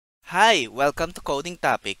Hi, welcome to Coding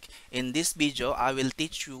Topic. In this video, I will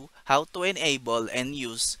teach you how to enable and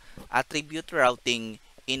use attribute routing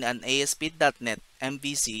in an ASP.NET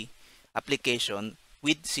MVC application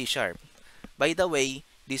with C#. By the way,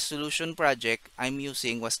 this solution project I'm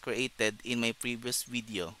using was created in my previous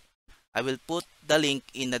video. I will put the link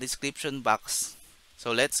in the description box.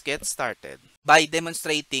 So let's get started. By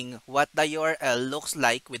demonstrating what the URL looks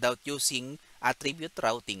like without using attribute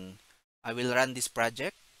routing, I will run this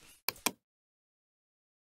project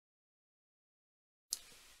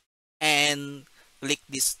and click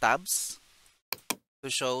these tabs to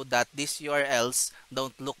show that these URLs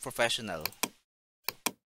don't look professional.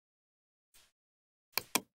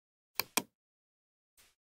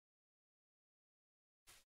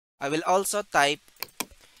 I will also type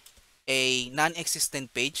a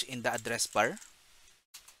non-existent page in the address bar.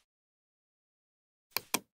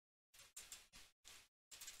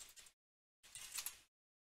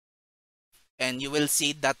 And you will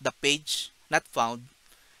see that the page not found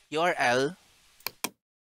URL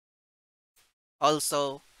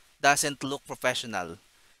also doesn't look professional.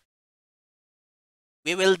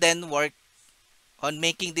 We will then work on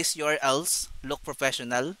making these URLs look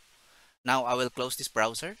professional. Now I will close this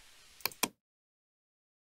browser.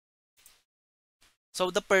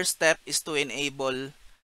 So the first step is to enable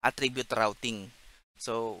attribute routing.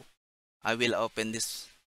 So I will open this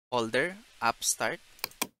folder, app start.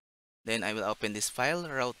 Then I will open this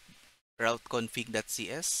file,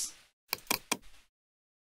 routeconfig.cs.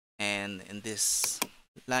 And in this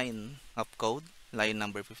line of code, line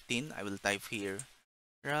number 15, I will type here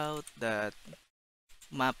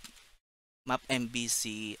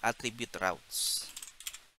route.map.mvc attribute routes.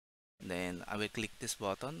 Then I will click this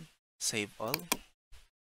button, save all.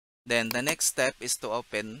 Then the next step is to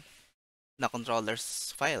open the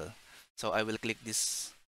controllers file. So I will click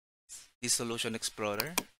this solution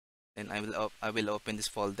explorer. Then I will open this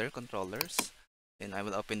folder, controllers. Then I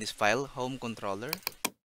will open this file, home controller.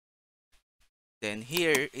 Then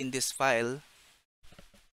here in this file,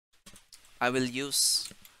 I will use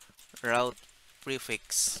route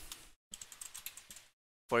prefix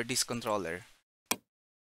for this controller.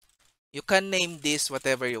 You can name this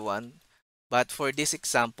whatever you want, but for this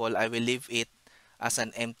example, I will leave it as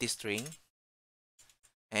an empty string.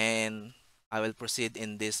 And I will proceed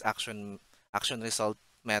in this action result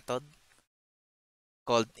method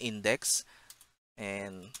called index.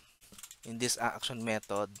 And in this action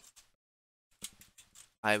method,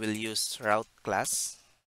 I will use route class.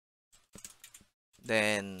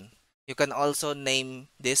 Then you can also name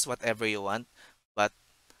this whatever you want, but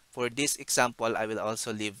for this example, I will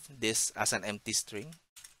also leave this as an empty string.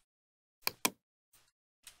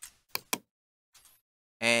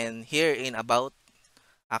 And here in about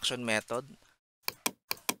action method,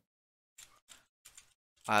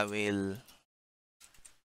 I will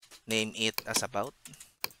name it as about.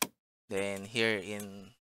 Then here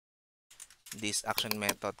in this action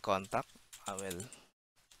method contact, I will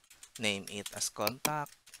name it as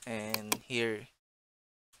contact. And here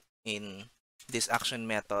in this action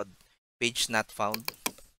method, page not found,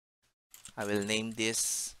 I will name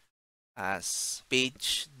this as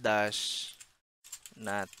page dash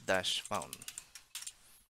not dash found.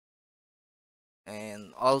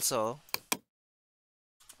 And also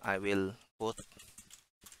I will put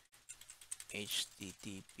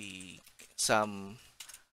HTTP some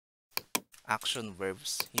action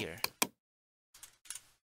verbs here.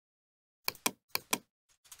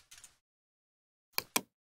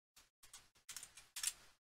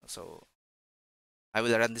 So I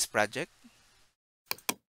will run this project.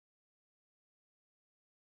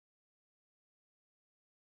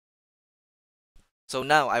 So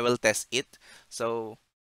now I will test it. So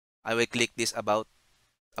I will click this about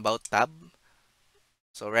tab.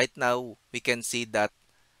 So right now we can see that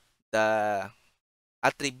the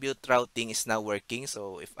attribute routing is now working.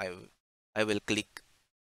 So if I will click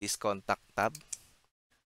this contact tab.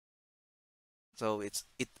 So it's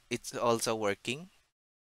also working.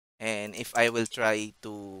 And if I will try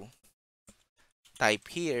to type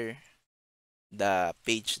here the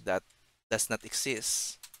page that does not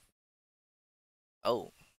exist,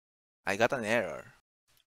 oh, I got an error.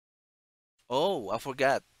 Oh, I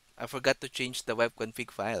forgot to change the web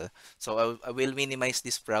config file. So I will minimize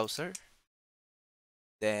this browser.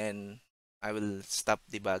 Then I will stop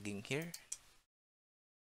debugging here.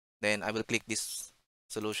 Then I will click this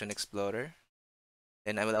solution explorer.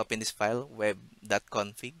 Then I will open this file,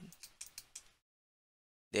 web.config.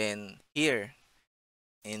 Then here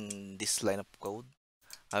in this line of code,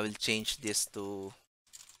 I will change this to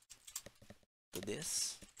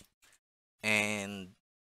this. And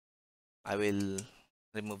I will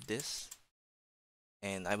remove this,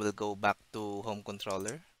 and I will go back to home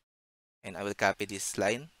controller, and I will copy this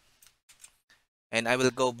line, and I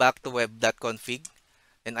will go back to web.config,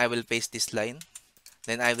 and I will paste this line,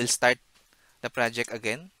 then I will start the project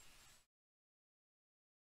again,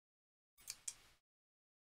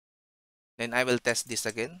 then I will test this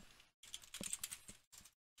again,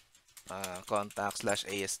 contact slash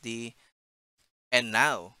ASD, and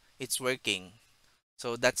now it's working.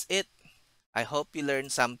 So that's it. I hope you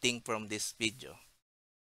learned something from this video.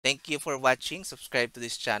 Thank you for watching. Subscribe to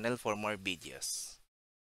this channel for more videos.